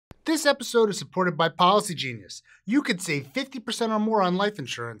This episode is supported by Policy Genius. You could save 50% or more on life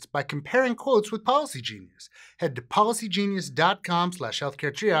insurance by comparing quotes with Policy Genius. Head to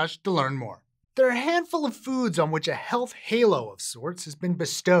policygenius.com/healthcaretriage to learn more. There are a handful of foods on which a health halo of sorts has been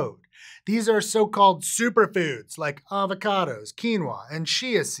bestowed. These are so-called superfoods like avocados, quinoa, and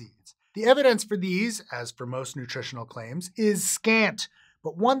chia seeds. The evidence for these, as for most nutritional claims, is scant.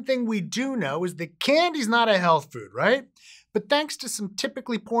 But one thing we do know is that candy's not a health food, right? But thanks to some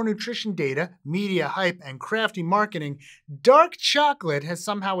typically poor nutrition data, media hype, and crafty marketing, dark chocolate has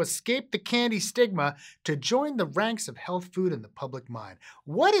somehow escaped the candy stigma to join the ranks of health food in the public mind.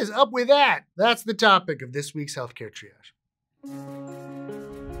 What is up with that? That's the topic of this week's Healthcare Triage.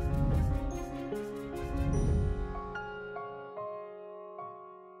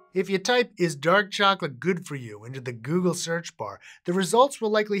 If you type, "Is dark chocolate good for you?" into the Google search bar, the results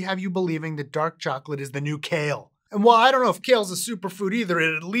will likely have you believing that dark chocolate is the new kale. And while I don't know if kale's a superfood either,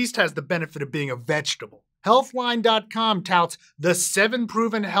 it at least has the benefit of being a vegetable. Healthline.com touts the 7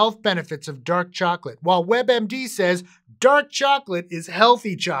 proven health benefits of dark chocolate, while WebMD says dark chocolate is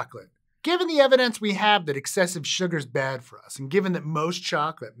healthy chocolate. Given the evidence we have that excessive sugar is bad for us, and given that most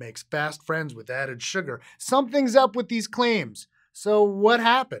chocolate makes fast friends with added sugar, something's up with these claims. So what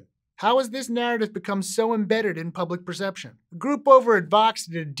happened? How has this narrative become so embedded in public perception? A group over at Vox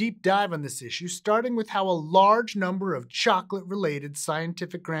did a deep dive on this issue, starting with how a large number of chocolate-related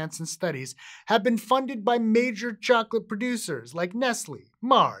scientific grants and studies have been funded by major chocolate producers like Nestle,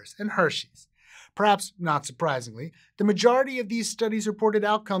 Mars, and Hershey's. Perhaps not surprisingly, the majority of these studies reported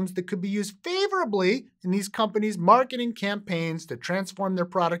outcomes that could be used favorably in these companies' marketing campaigns to transform their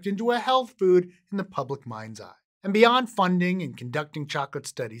product into a health food in the public mind's eye. And beyond funding and conducting chocolate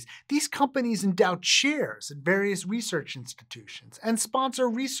studies, these companies endow chairs at various research institutions and sponsor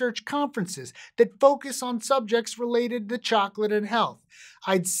research conferences that focus on subjects related to chocolate and health.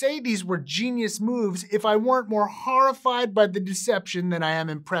 I'd say these were genius moves if I weren't more horrified by the deception than I am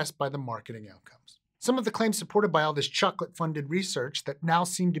impressed by the marketing outcomes. Some of the claims supported by all this chocolate-funded research that now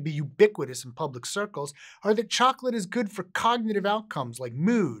seem to be ubiquitous in public circles are that chocolate is good for cognitive outcomes like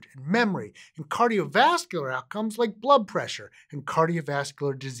mood and memory, and cardiovascular outcomes like blood pressure and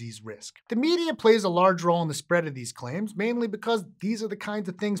cardiovascular disease risk. The media plays a large role in the spread of these claims, mainly because these are the kinds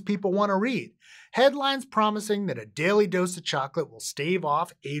of things people want to read. Headlines promising that a daily dose of chocolate will stave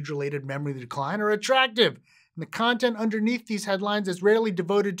off age-related memory decline are attractive. And the content underneath these headlines is rarely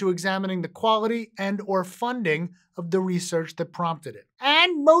devoted to examining the quality and/or funding of the research that prompted it.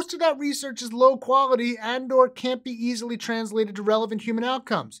 And most of that research is low quality and/or can't be easily translated to relevant human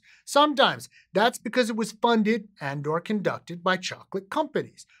outcomes. Sometimes that's because it was funded and/or conducted by chocolate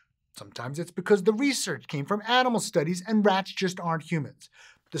companies. Sometimes it's because the research came from animal studies and rats just aren't humans.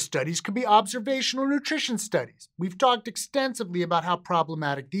 The studies could be observational nutrition studies. We've talked extensively about how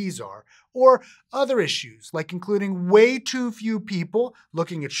problematic these are, or other issues like including way too few people,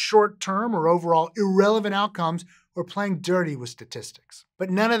 looking at short-term or overall irrelevant outcomes, or playing dirty with statistics. But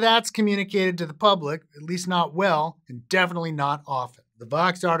none of that's communicated to the public, at least not well, and definitely not often. The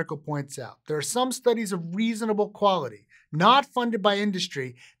Vox article points out there are some studies of reasonable quality, not funded by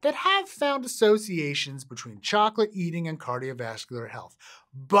industry, that have found associations between chocolate eating and cardiovascular health.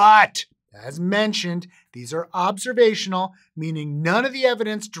 But, as mentioned, these are observational, meaning none of the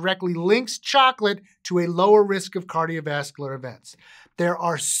evidence directly links chocolate to a lower risk of cardiovascular events. There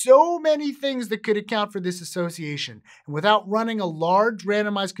are so many things that could account for this association, and without running a large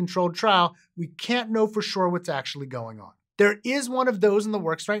randomized controlled trial, we can't know for sure what's actually going on. There is one of those in the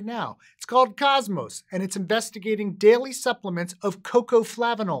works right now. It's called Cosmos, and it's investigating daily supplements of cocoa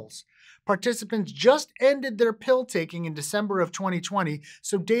flavanols. Participants just ended their pill taking in December of 2020,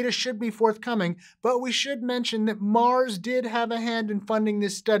 so data should be forthcoming, but we should mention that Mars did have a hand in funding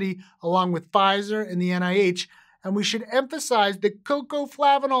this study along with Pfizer and the NIH, and we should emphasize that cocoa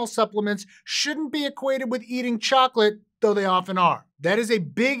flavanol supplements shouldn't be equated with eating chocolate, though they often are. That is a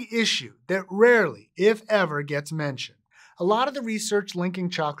big issue that rarely, if ever, gets mentioned. A lot of the research linking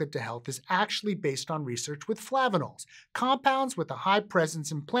chocolate to health is actually based on research with flavanols, compounds with a high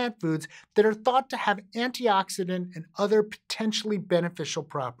presence in plant foods that are thought to have antioxidant and other potentially beneficial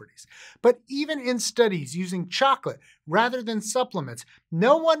properties. But even in studies using chocolate rather than supplements,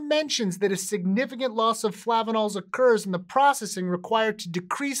 no one mentions that a significant loss of flavanols occurs in the processing required to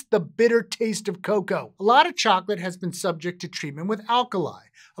decrease the bitter taste of cocoa. A lot of chocolate has been subject to treatment with alkali,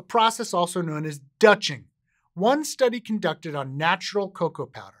 a process also known as Dutching. One study conducted on natural cocoa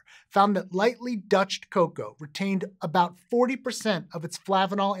powder found that lightly Dutched cocoa retained about 40% of its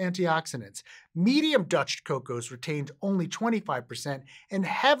flavanol antioxidants. Medium Dutched cocoas retained only 25%, and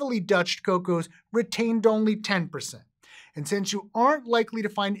heavily Dutched cocoas retained only 10%. And since you aren't likely to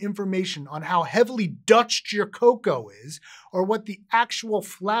find information on how heavily Dutched your cocoa is, or what the actual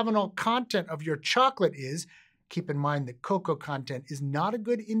flavanol content of your chocolate is, keep in mind that cocoa content is not a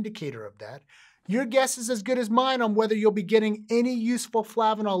good indicator of that. Your guess is as good as mine on whether you'll be getting any useful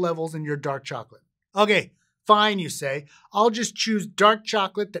flavanol levels in your dark chocolate. Okay, fine, you say. I'll just choose dark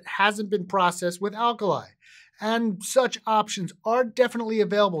chocolate that hasn't been processed with alkali. And such options are definitely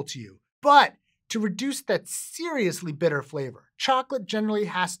available to you. But to reduce that seriously bitter flavor, chocolate generally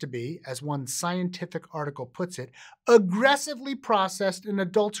has to be, as one scientific article puts it, aggressively processed and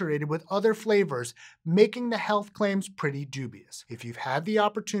adulterated with other flavors, making the health claims pretty dubious. If you've had the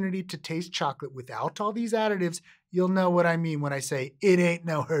opportunity to taste chocolate without all these additives, you'll know what I mean when I say it ain't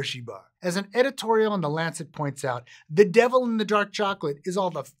no Hershey bar. As an editorial in The Lancet points out, the devil in the dark chocolate is all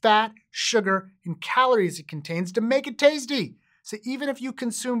the fat, sugar, and calories it contains to make it tasty. So even if you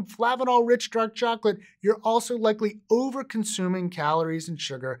consume flavanol-rich dark chocolate, you're also likely over-consuming calories and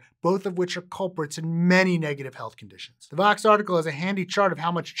sugar, both of which are culprits in many negative health conditions. The Vox article has a handy chart of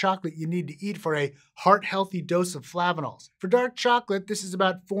how much chocolate you need to eat for a heart-healthy dose of flavanols. For dark chocolate, this is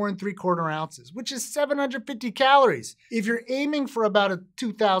about 4 3/4 ounces, which is 750 calories. If you're aiming for about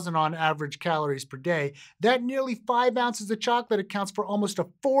 2,000 on average calories per day, that nearly 5 ounces of chocolate accounts for almost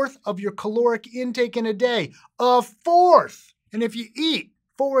 1/4 of your caloric intake in a day. 1/4! And if you eat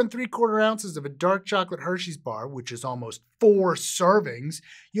 4 3/4 ounces of a dark chocolate Hershey's bar, which is almost 4 servings,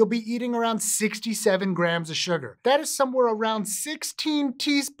 you'll be eating around 67 grams of sugar. That is somewhere around 16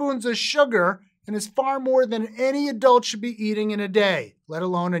 teaspoons of sugar and is far more than any adult should be eating in a day, let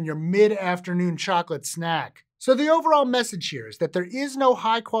alone in your mid-afternoon chocolate snack. So the overall message here is that there is no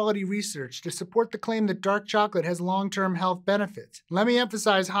high-quality research to support the claim that dark chocolate has long-term health benefits. Let me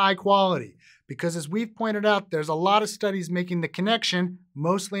emphasize high quality, because as we've pointed out, there's a lot of studies making the connection,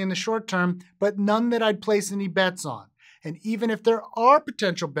 mostly in the short term, but none that I'd place any bets on. And even if there are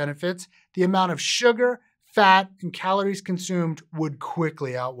potential benefits, the amount of sugar, fat, and calories consumed would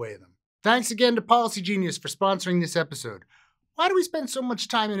quickly outweigh them. Thanks again to Policy Genius for sponsoring this episode. Why do we spend so much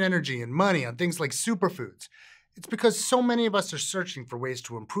time and energy and money on things like superfoods? It's because so many of us are searching for ways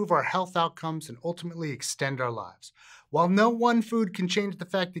to improve our health outcomes and ultimately extend our lives. While no one food can change the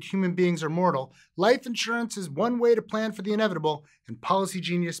fact that human beings are mortal, life insurance is one way to plan for the inevitable, and Policy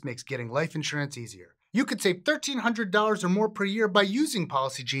Genius makes getting life insurance easier. You could save $1,300 or more per year by using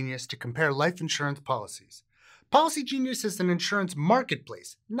Policy Genius to compare life insurance policies. Policy Genius is an insurance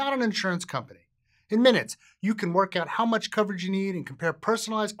marketplace, not an insurance company. In minutes, you can work out how much coverage you need and compare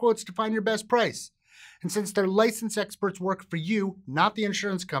personalized quotes to find your best price. And since their licensed experts work for you, not the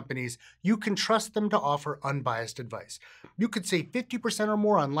insurance companies, you can trust them to offer unbiased advice. You could save 50% or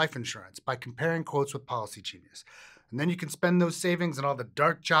more on life insurance by comparing quotes with Policy Genius. And then you can spend those savings on all the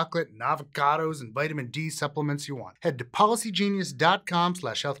dark chocolate and avocados and vitamin D supplements you want. Head to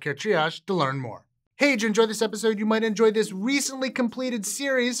policygenius.com/healthcaretriage to learn more. Hey, did you enjoy this episode? You might enjoy this recently completed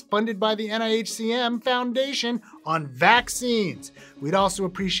series funded by the NIHCM Foundation on vaccines. We'd also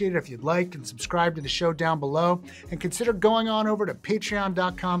appreciate it if you'd like and subscribe to the show down below, and consider going on over to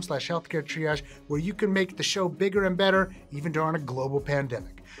patreon.com/healthcaretriage, where you can make the show bigger and better even during a global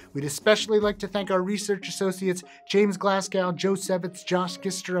pandemic. We'd especially like to thank our research associates, James Glasgow, Joe Sevitz, Josh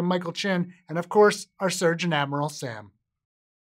Gister, and Michael Chin, and of course, our Surgeon Admiral, Sam.